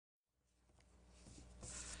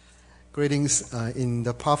Greetings in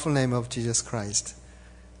the powerful name of Jesus Christ.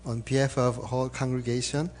 On behalf of the whole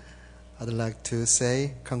congregation, I'd like to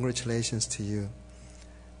say congratulations to you.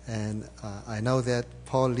 And I know that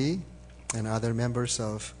Paul Lee and other members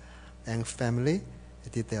of ANCF family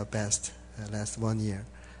did their best last 1 year.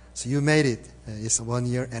 So you made it. It's a 1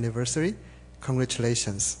 year anniversary.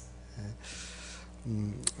 Congratulations.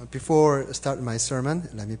 Before I start my sermon,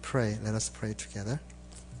 let me pray. Let us pray together.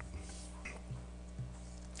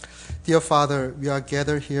 Dear Father, we are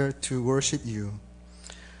gathered here to worship you.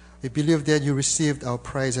 We believe that you received our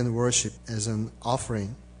praise and worship as an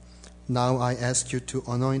offering. Now I ask you to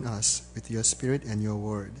anoint us with your Spirit and your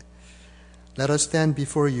word. Let us stand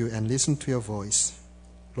before you and listen to your voice.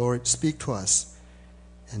 Lord, speak to us,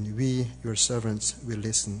 and we, your servants, will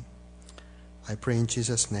listen. I pray in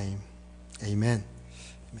Jesus' name. Amen.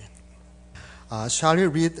 Amen. Shall we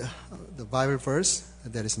read the Bible verse?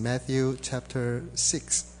 That is Matthew chapter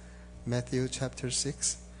 6. Matthew chapter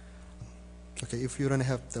 6. Okay, if you don't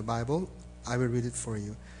have the Bible, I will read it for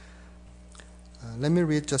you. Let me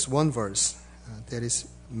read just one verse. That is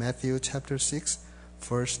Matthew chapter 6,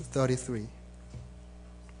 verse 33.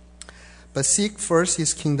 But seek first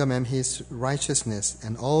his kingdom and his righteousness,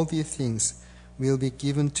 and all these things will be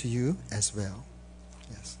given to you as well.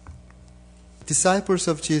 Yes. Disciples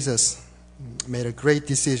of Jesus made a great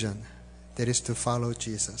decision, that is to follow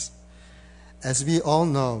Jesus. As we all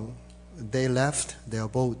know, they left their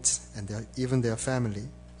boats and even their family.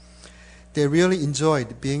 They really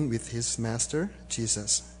enjoyed being with his master,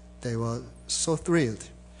 Jesus. They were so thrilled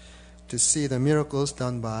to see the miracles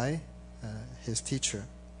done by his teacher.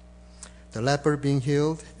 The leper being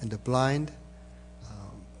healed and the blind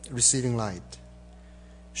receiving light.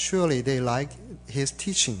 Surely they liked his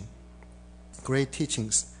teaching, great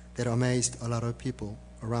teachings that amazed a lot of people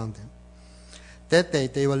around them. That day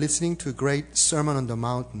they were listening to a great Sermon on the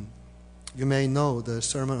Mountain. You may know the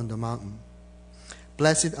Sermon on the Mountain.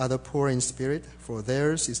 Blessed are the poor in spirit, for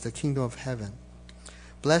theirs is the kingdom of heaven.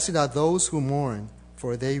 Blessed are those who mourn,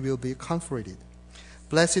 for they will be comforted.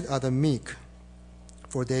 Blessed are the meek,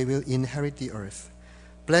 for they will inherit the earth.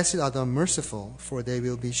 Blessed are the merciful, for they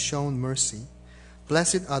will be shown mercy.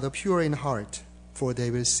 Blessed are the pure in heart, for they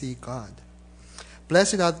will see God.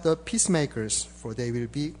 Blessed are the peacemakers, for they will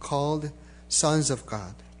be called sons of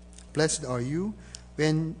God. Blessed are you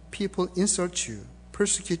when people insult you,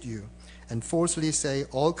 persecute you, and falsely say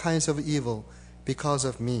all kinds of evil because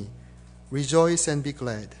of me. Rejoice and be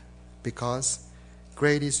glad, because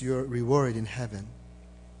great is your reward in heaven.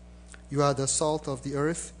 You are the salt of the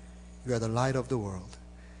earth, you are the light of the world.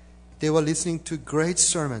 They were listening to a great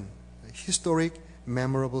sermon, a historic,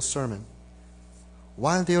 memorable sermon.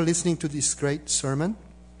 While they were listening to this great sermon,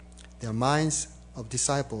 their minds of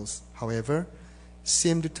disciples, however,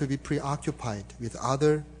 seemed to be preoccupied with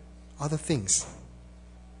other things.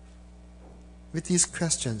 With these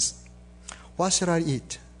questions: what shall I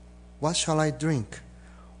eat? What shall I drink?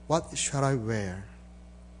 What shall I wear?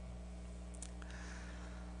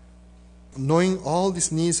 Knowing all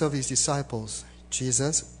these needs of his disciples,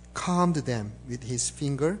 Jesus calmed them with his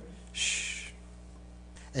finger, shh,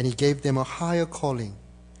 and he gave them a higher calling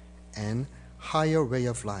and higher way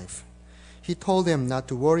of life. He told them not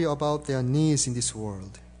to worry about their needs in this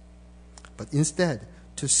world, but instead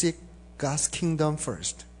to seek God's kingdom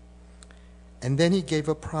first. And then he gave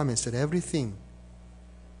a promise that everything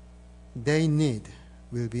they need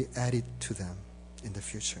will be added to them in the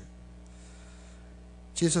future.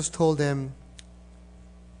 Jesus told them,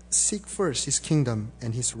 seek first his kingdom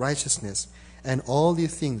and his righteousness, and all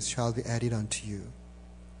these things shall be added unto you.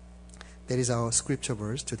 That is our scripture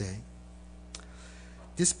verse today.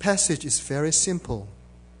 This passage is very simple,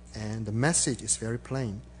 and the message is very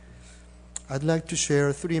plain. I'd like to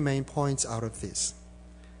share 3 main points out of this.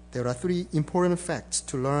 There are 3 important facts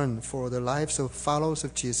to learn for the lives of followers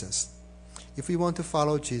of Jesus. If we want to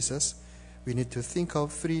follow Jesus, we need to think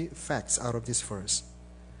of 3 facts out of this verse.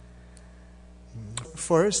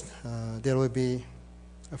 First will be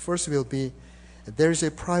there is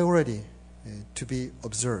a priority to be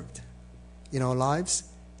observed. In our lives,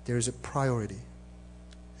 there is a priority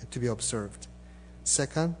to be observed.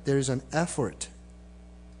 Second, there is an effort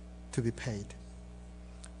to be paid.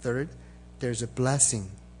 Third, there is a blessing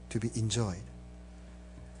to be enjoyed.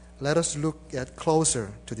 Let us look at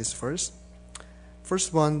closer to this verse.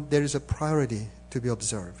 First one, there is a priority to be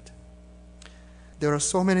observed. There are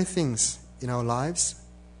so many things in our lives,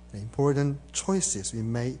 the important choices we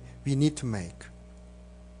need to make.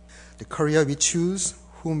 The career we choose,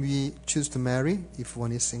 whom we choose to marry if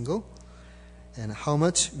one is single, and how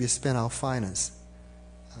much we spend our finance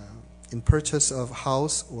in purchase of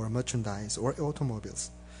house or merchandise or automobiles.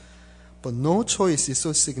 But no choice is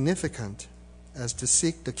so significant as to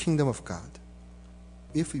seek the kingdom of God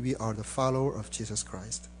if we are the follower of Jesus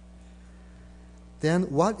Christ. Then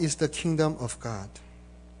what is the kingdom of God?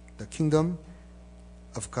 The kingdom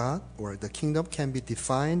of God, or the kingdom, can be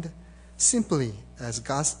defined simply as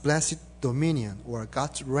God's blessed dominion or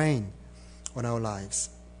God's reign on our lives.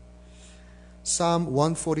 Psalm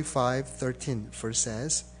 145:13 verse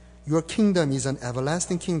says, "Your kingdom is an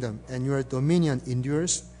everlasting kingdom, and your dominion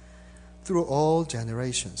endures through all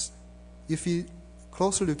generations." If we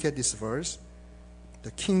closely look at this verse,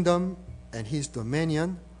 the kingdom and his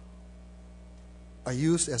dominion are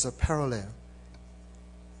used as a parallel,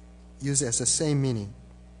 used as the same meaning.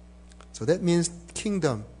 So that means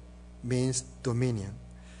kingdom means dominion.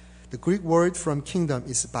 The Greek word from kingdom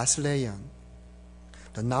is basileion.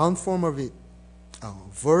 The noun form of it,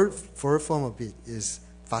 verb form of it is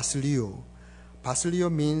basileo. Basileo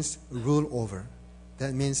means rule over.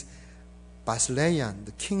 That means basileion,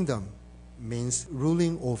 the kingdom, means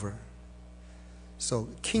ruling over. So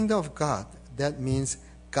kingdom of God, that means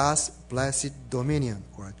God's blessed dominion,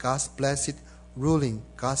 or God's blessed ruling,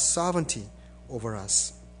 God's sovereignty over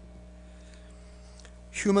us.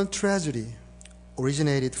 Human tragedy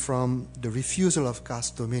originated from the refusal of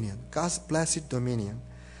God's dominion, God's blessed dominion.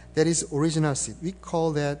 That is original sin. We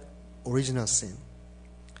call that original sin.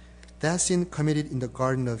 That sin committed in the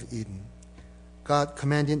Garden of Eden. God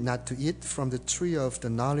commanded not to eat from the tree of the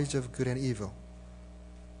knowledge of good and evil.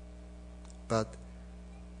 But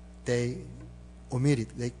they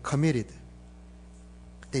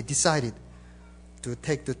decided to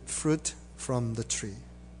take the fruit from the tree.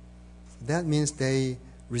 That means they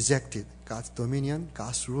rejected God's dominion,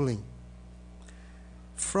 God's ruling.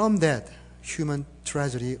 From that, human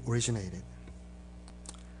tragedy originated.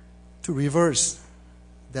 To reverse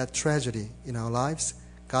that tragedy in our lives,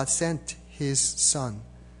 God sent His Son,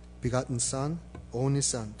 begotten Son, only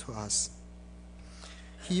Son, to us.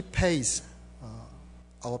 He pays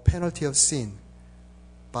our penalty of sin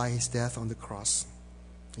by His death on the cross.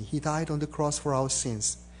 He died on the cross for our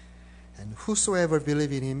sins. And whosoever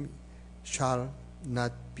believes in Him shall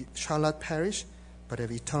not perish, but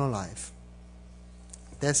have eternal life.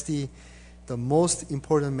 That's the most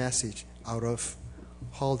important message out of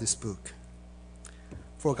all this book.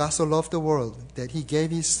 For God so loved the world that He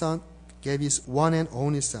gave His Son, gave His one and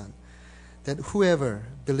only Son, that whoever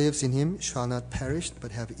believes in Him shall not perish,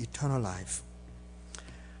 but have eternal life.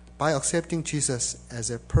 By accepting Jesus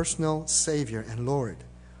as a personal Savior and Lord,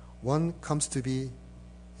 one comes to be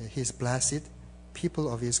His blessed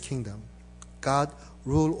people of His kingdom. God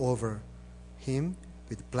rule over him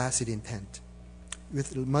with blessed intent,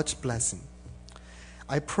 with much blessing.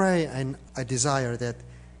 I pray and I desire that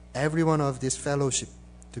everyone of this fellowship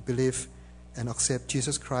to believe and accept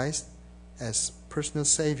Jesus Christ as personal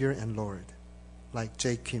Savior and Lord, like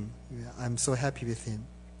Jacob. I'm so happy with him.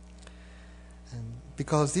 And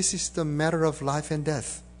because this is the matter of life and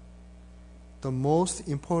death, the most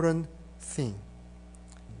important thing.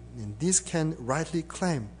 And this can rightly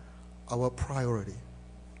claim our priority.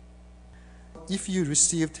 If you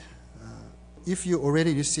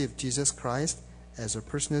already received Jesus Christ as a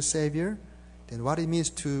personal Savior, then what it means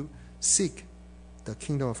to seek the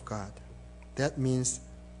kingdom of God. That means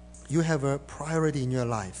you have a priority in your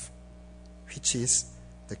life, which is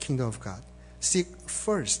the kingdom of God. Seek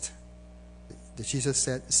first. Jesus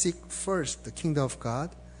said, seek first the kingdom of God.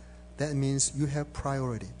 That means you have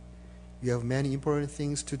priority. You have many important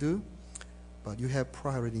things to do, but you have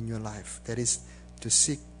priority in your life. That is to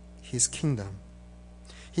seek His kingdom,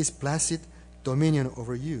 His blessed dominion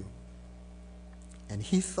over you. And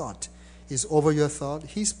His thought is over your thought.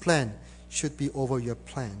 His plan should be over your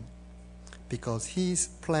plan, because His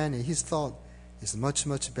plan and His thought is much,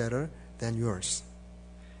 much better than yours.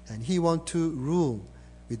 And He wants to rule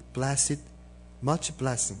with much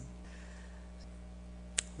blessing.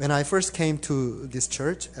 When I first came to this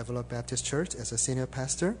church, Evelyn Baptist Church, as a senior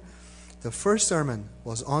pastor, the first sermon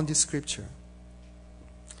was on this scripture.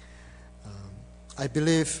 I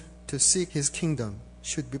believe to seek His kingdom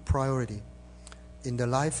should be priority in the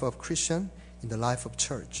life of Christian, in the life of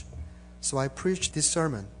church. So I preached this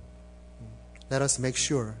sermon. Let us make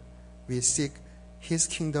sure we seek His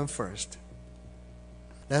kingdom first.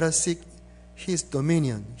 Let us seek His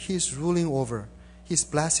dominion, His ruling over, His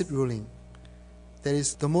blessed ruling. That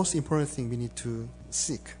is the most important thing we need to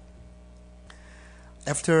seek.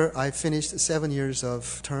 After I finished 7 years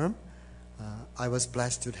of term, I was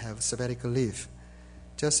blessed to have sabbatical leave.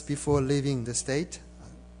 Just before leaving the state,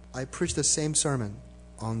 I preached the same sermon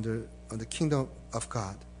on the kingdom of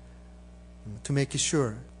God, to make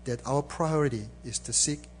sure that our priority is to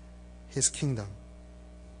seek His kingdom.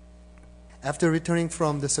 After returning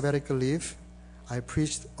from the sabbatical leave, I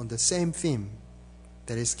preached on the same theme,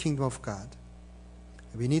 that is Kingdom of God.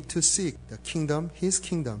 We need to seek the kingdom, His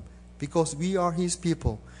kingdom, because we are His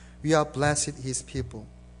people. We are blessed His people.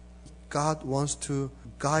 God wants to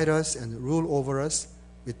guide us and rule over us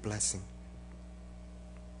with blessing.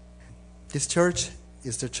 This church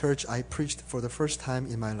is the church I preached for the first time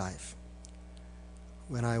in my life.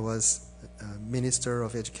 When I was a minister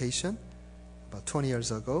of education, about 20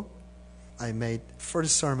 years ago, I made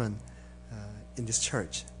first sermon in this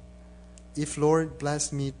church. If Lord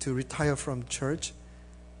bless me to retire from church,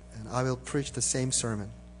 and I will preach the same sermon,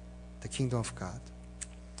 the kingdom of God.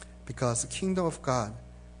 Because the kingdom of God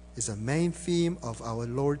is a main theme of our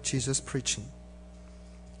Lord Jesus preaching.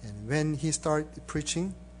 And when He started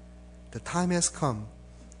preaching, the time has come.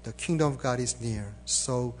 The kingdom of God is near.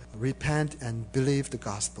 So repent and believe the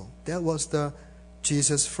gospel. That was the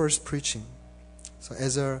Jesus' first preaching. So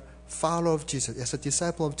as a follower of Jesus, as a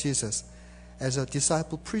disciple of Jesus, as a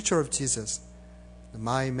disciple preacher of Jesus,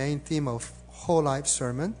 my main theme of whole life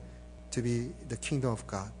sermon to be the kingdom of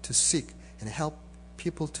God, to seek and help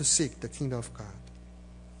people to seek the kingdom of God.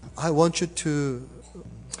 I want you to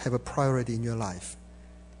have a priority in your life.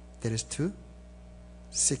 That is to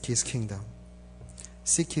seek His kingdom,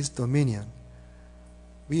 seek His dominion.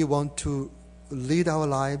 We want to lead our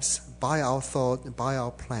lives by our thought, by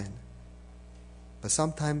our plan. But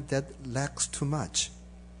sometimes that lacks too much.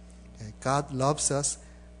 God loves us.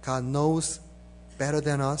 God knows better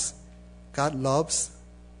than us. God loves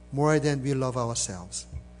more than we love ourselves.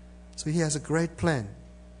 So He has a great plan.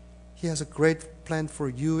 He has a great plan for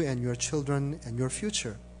you and your children and your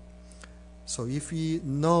future. So if we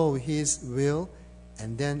know His will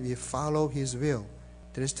and then we follow His will,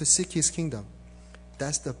 that is to seek His kingdom,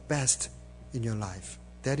 that's the best in your life.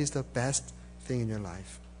 That is the best thing in your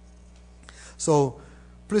life. So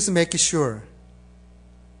please make sure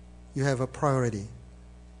you have a priority.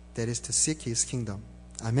 That is to seek His kingdom.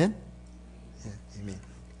 Amen? Yeah, amen.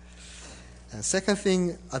 Second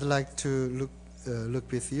thing I'd like to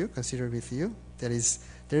look with you, consider with you, that is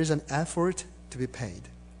there is an effort to be paid.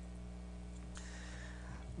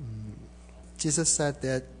 Jesus said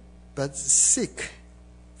that, but seek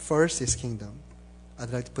first His kingdom.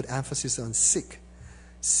 I'd like to put emphasis on seek.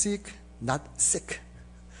 Seek, not sick.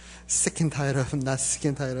 Sick and tired of, not sick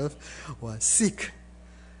and tired of. Well, seek.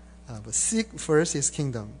 But seek first His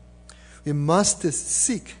kingdom. We must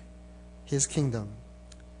seek His kingdom.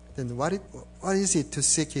 Then what is it to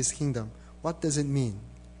seek His kingdom? What does it mean?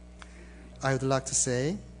 I would like to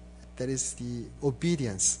say that is the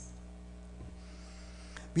obedience.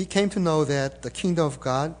 We came to know that the kingdom of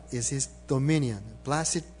God is His dominion,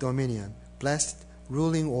 blessed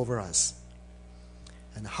ruling over us.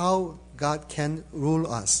 And how God can rule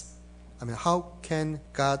us? How can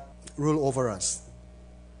God rule over us?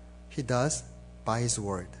 He does by His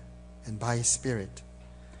word and by His Spirit.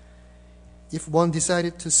 If one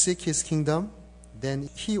decided to seek His kingdom, then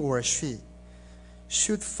he or she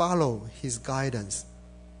should follow His guidance,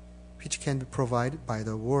 which can be provided by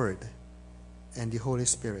the Word and the Holy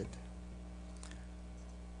Spirit.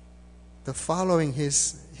 The following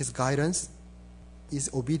His guidance is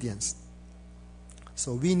obedience.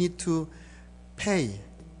 So we need to pay.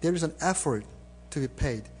 There is an effort to be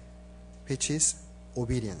paid, which is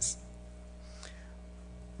obedience.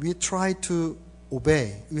 We try to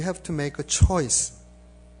obey. We have to make a choice.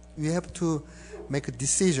 We have to make a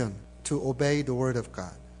decision to obey the Word of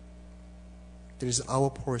God. That is our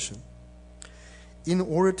portion. In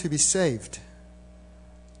order to be saved,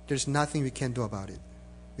 there's nothing we can do about it.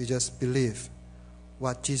 We just believe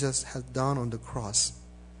what Jesus has done on the cross.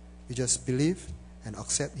 We just believe and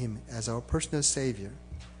accept Him as our personal Savior.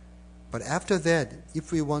 But after that,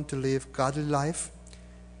 if we want to live godly life,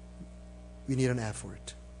 we need an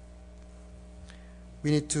effort.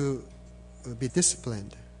 We need to be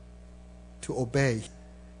disciplined to obey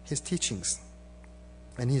His teachings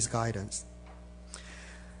and His guidance.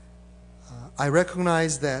 I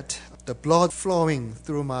recognize that the blood flowing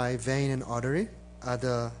through my vein and artery are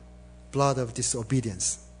the blood of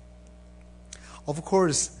disobedience. Of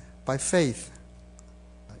course, by faith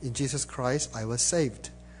in Jesus Christ, I was saved.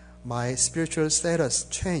 My spiritual status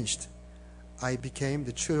changed. I became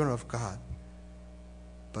the children of God.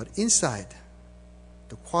 But inside,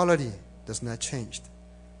 the quality does not change.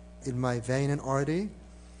 In my vein and artery,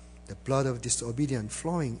 the blood of disobedience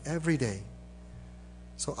flowing every day.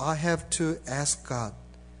 So I have to ask God,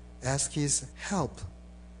 ask His help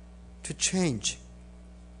to change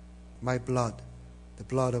my blood, the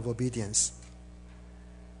blood of obedience.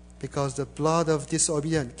 Because the blood of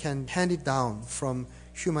disobedience can hand it down from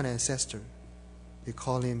human ancestor. We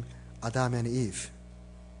call him Adam and Eve.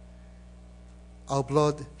 Our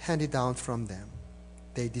blood handed down from them.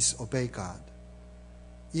 They disobeyed God.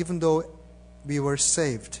 Even though we were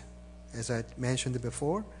saved, as I mentioned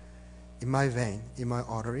before, in my vein, in my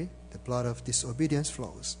artery, the blood of disobedience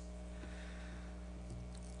flows.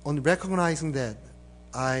 On recognizing that,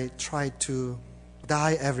 I tried to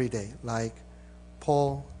die every day, like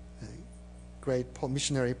Paul, great Paul,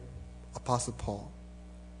 missionary apostle Paul.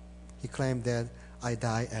 He claimed that I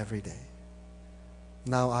die every day.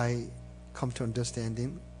 Now I come to understand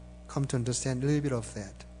a little bit of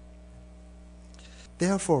that.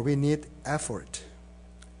 Therefore, we need effort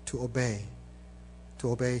to obey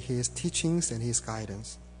His teachings and His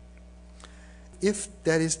guidance. If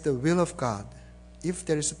that is the will of God, if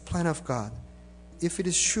there is a plan of God, if it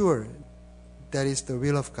is sure that is the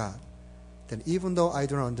will of God, then even though I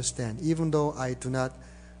do not understand, even though I do not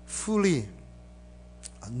fully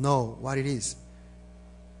know what it is,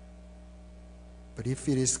 but if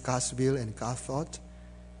it is God's will and God's thought,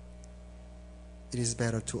 it is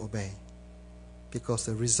better to obey, because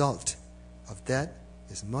the result of that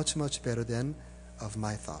is much, much better than of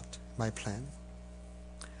my thought, my plan.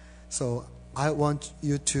 So I want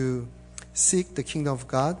you to seek the kingdom of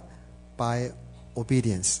God by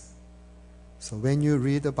obedience. So when you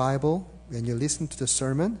read the Bible, when you listen to the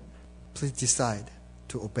sermon, please decide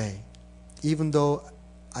to obey. Even though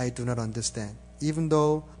I do not understand, even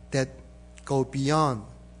though that go beyond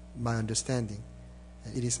my understanding,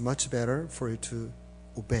 it is much better for you to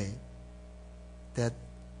obey that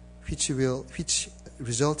which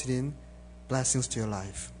resulted in blessings to your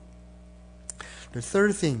life. The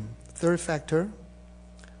third factor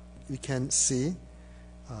we can see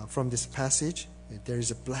from this passage, there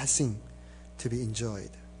is a blessing to be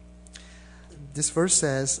enjoyed. This verse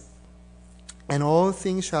says, "And all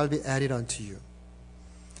things shall be added unto you."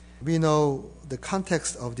 We know the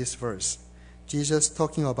context of this verse. Jesus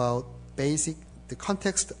talking about the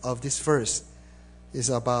context of this verse is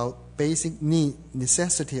about basic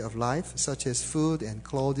necessity of life, such as food and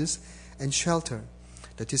clothes and shelter.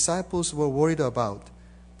 The disciples were worried about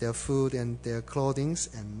their food and their clothing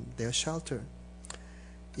and their shelter.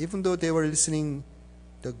 Even though they were listening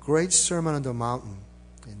the great Sermon on the Mountain,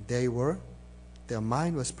 and their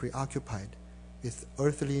mind was preoccupied with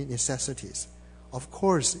earthly necessities. Of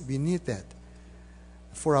course, we need that.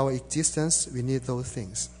 For our existence, we need those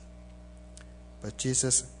things. But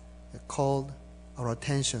Jesus called our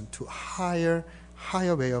attention to higher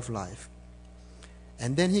way of life.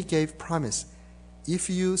 And then He gave promise. If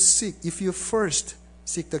you first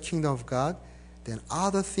seek the kingdom of God, then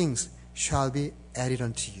other things shall be added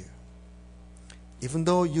unto you. Even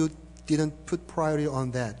though you didn't put priority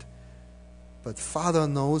on that, but Father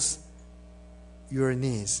knows your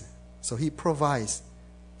needs, so He provides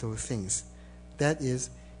those things. That is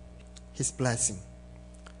His blessing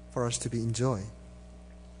for us to be enjoy.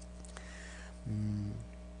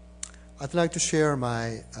 I'd like to share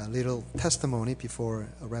my little testimony before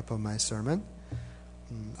I wrap up my sermon.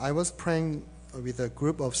 I was praying with a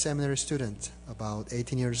group of seminary students about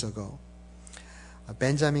 18 years ago.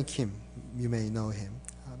 Benjamin Kim, you may know him.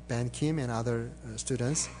 Ben Kim and other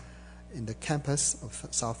students in the campus of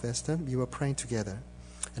Southwestern, we were praying together.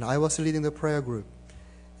 And I was leading the prayer group.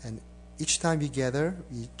 And each time we gather,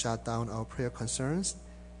 we jot down our prayer concerns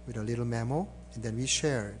with a little memo, and then we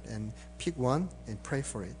share and pick one and pray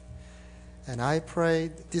for it. And I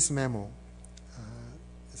prayed this memo.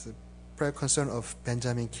 It's a prayer concern of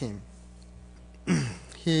Benjamin Kim.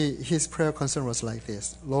 His prayer concern was like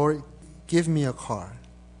this: Lord, give me a car.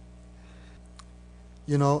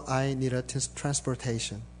 You know, I need a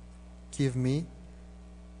transportation. Give me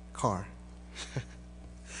car.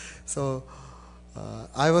 So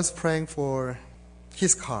I was praying for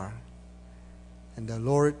his car. And the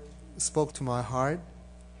Lord spoke to my heart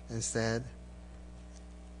and said,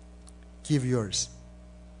 give yours.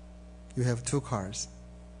 You have 2 cars.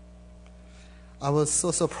 I was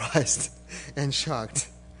so surprised and shocked.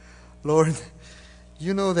 Lord,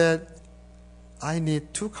 you know that I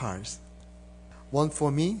need 2 cars. One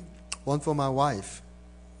for me, one for my wife.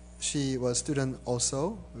 She was a student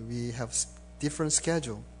also. We have different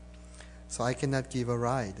schedule. So I cannot give a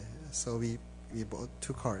ride. So we bought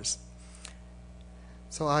 2 cars.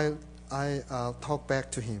 So I talked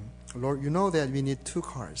back to him. Lord, you know that we need 2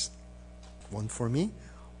 cars. One for me,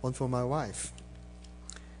 one for my wife.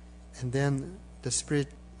 And then the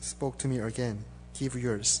Spirit spoke to me again. Give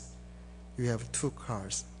yours. You have 2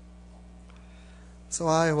 cars. So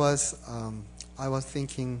I was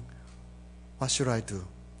thinking, what should I do?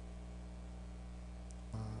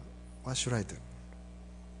 What should I do?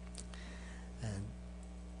 And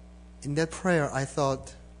in that prayer, I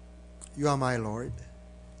thought, You are my Lord.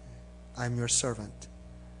 I'm your servant.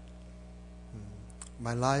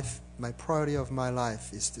 My life, my priority of my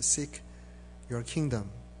life is to seek your kingdom,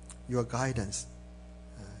 your guidance,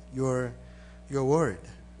 your word.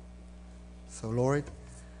 So Lord,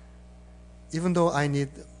 even though I need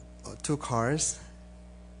 2 cars,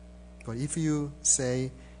 but if you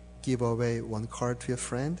say give away 1 car to a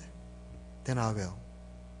friend, then I will.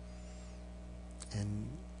 And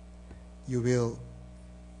you will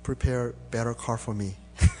prepare better car for me.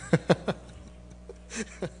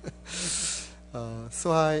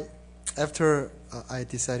 So after I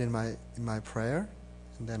decided in my prayer,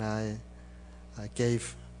 and then I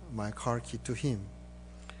gave my car key to him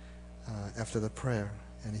after the prayer.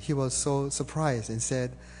 And he was so surprised and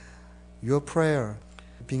said, your prayer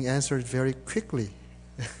being answered very quickly.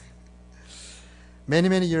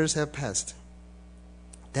 Many years have passed.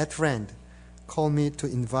 That friend called me to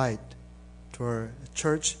invite to a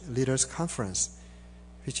church leaders conference,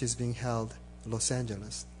 which is being held in Los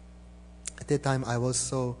Angeles. At that time, I was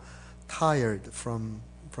so tired from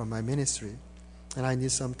my ministry, and I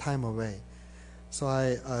need some time away. So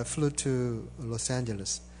I flew to Los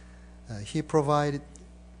Angeles. He provided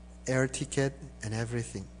air ticket and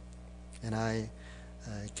everything. And I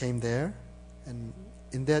came there, and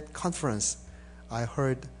in that conference, I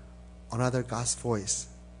heard another God's voice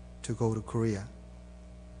to go to Korea.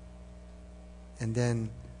 And then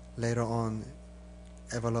later on,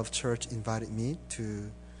 Everlove Church invited me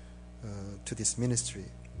to this ministry.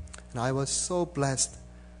 And I was so blessed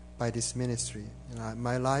by this ministry.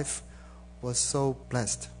 My life was so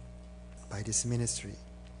blessed by this ministry.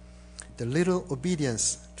 The little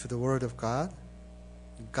obedience to the Word of God,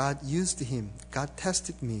 God used him, God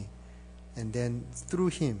tested me, and then through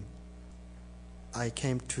him, I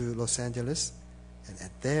came to Los Angeles, and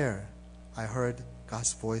there I heard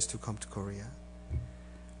God's voice to come to Korea.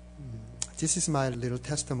 This is my little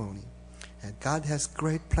testimony. And God has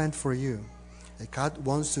great plan for you. And God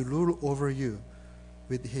wants to rule over you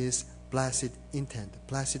with His blessed intent,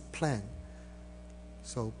 blessed plan.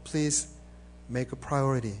 So please make a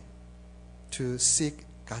priority to seek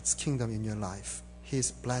God's kingdom in your life,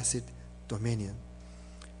 His blessed dominion.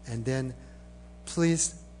 And then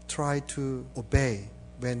please try to obey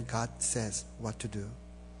when God says what to do.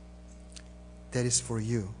 That is for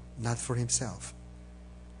you, not for Himself.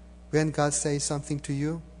 When God says something to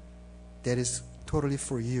you, that is totally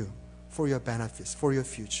for you, for your benefits, for your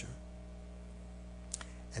future.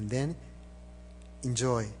 And then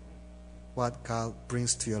enjoy what God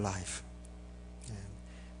brings to your life.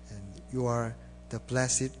 And you are the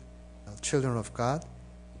blessed children of God.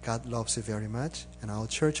 God loves you very much, and our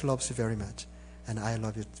church loves you very much, and I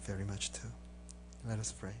love you very much too. Let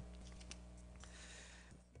us pray.